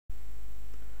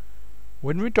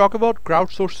When we talk about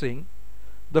crowdsourcing,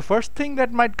 the first thing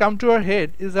that might come to our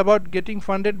head is about getting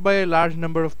funded by a large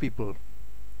number of people.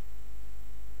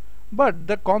 But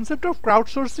the concept of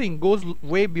crowdsourcing goes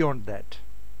way beyond that.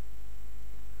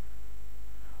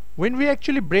 When we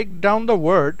actually break down the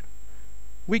word,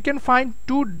 we can find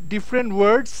two different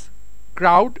words,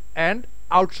 crowd and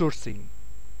outsourcing.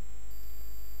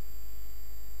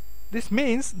 This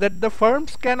means that the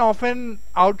firms can often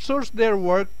outsource their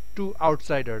work to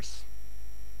outsiders.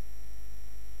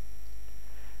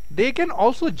 They can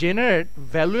also generate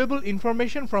valuable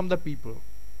information from the people.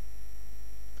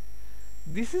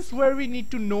 This is where we need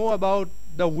to know about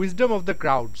the wisdom of the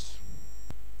crowds.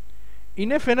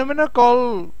 In a phenomenon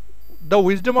called the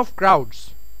wisdom of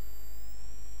crowds,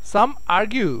 some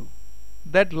argue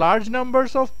that large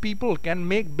numbers of people can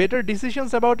make better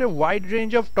decisions about a wide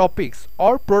range of topics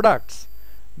or products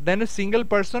than a single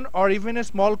person or even a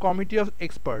small committee of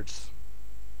experts.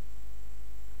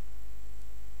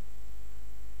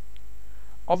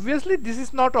 Obviously, this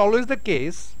is not always the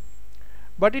case,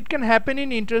 but it can happen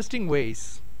in interesting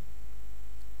ways.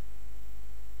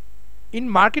 In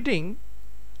marketing,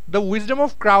 the wisdom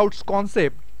of crowds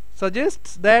concept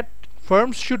suggests that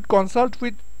firms should consult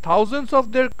with thousands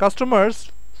of their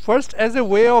customers, first as a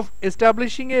way of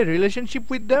establishing a relationship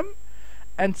with them,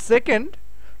 and second,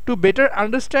 to better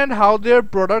understand how their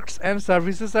products and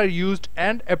services are used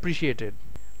and appreciated.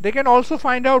 They can also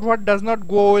find out what does not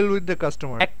go well with the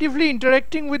customer. Actively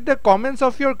interacting with the comments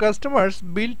of your customers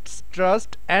builds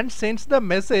trust and sends the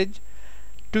message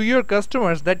to your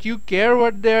customers that you care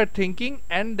what they are thinking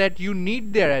and that you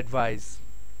need their advice.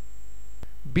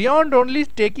 Beyond only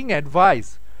taking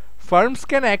advice, firms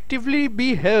can actively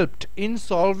be helped in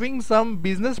solving some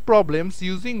business problems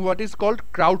using what is called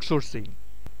crowdsourcing.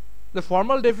 The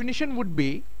formal definition would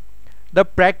be the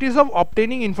practice of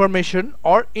obtaining information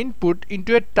or input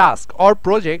into a task or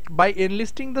project by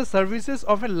enlisting the services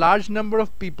of a large number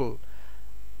of people,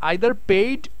 either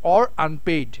paid or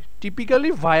unpaid,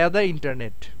 typically via the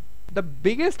internet. The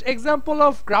biggest example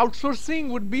of crowdsourcing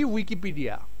would be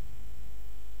Wikipedia.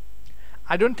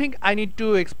 I don't think I need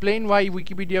to explain why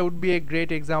Wikipedia would be a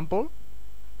great example.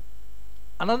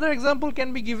 Another example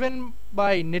can be given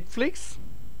by Netflix.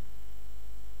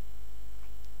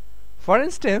 For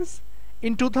instance,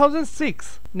 in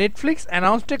 2006, Netflix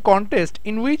announced a contest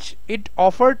in which it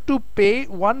offered to pay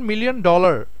 $1 million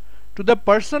to the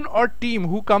person or team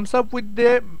who comes up with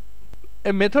a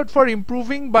method for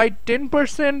improving by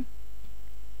 10%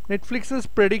 Netflix's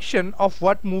prediction of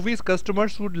what movies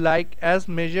customers would like as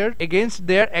measured against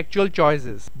their actual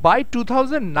choices. By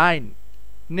 2009,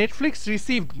 Netflix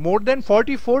received more than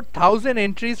 44,000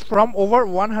 entries from over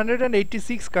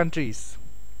 186 countries.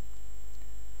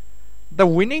 The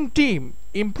winning team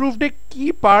improved a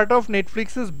key part of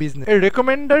Netflix's business, a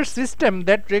recommender system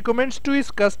that recommends to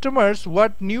its customers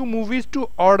what new movies to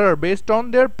order based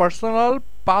on their personal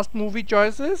past movie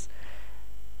choices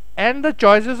and the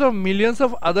choices of millions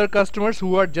of other customers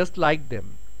who are just like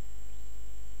them.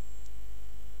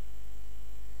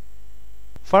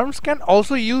 Firms can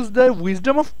also use the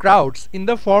wisdom of crowds in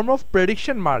the form of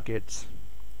prediction markets.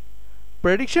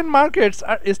 Prediction markets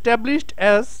are established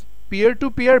as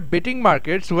peer-to-peer betting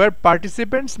markets where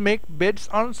participants make bets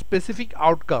on specific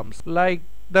outcomes like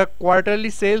the quarterly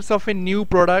sales of a new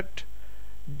product,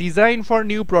 design for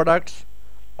new products,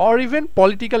 or even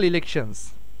political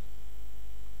elections.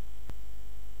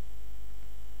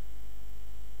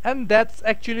 And that's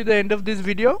actually the end of this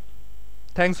video.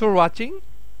 Thanks for watching.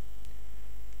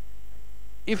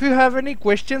 If you have any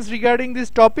questions regarding this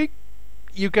topic,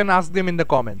 you can ask them in the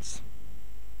comments.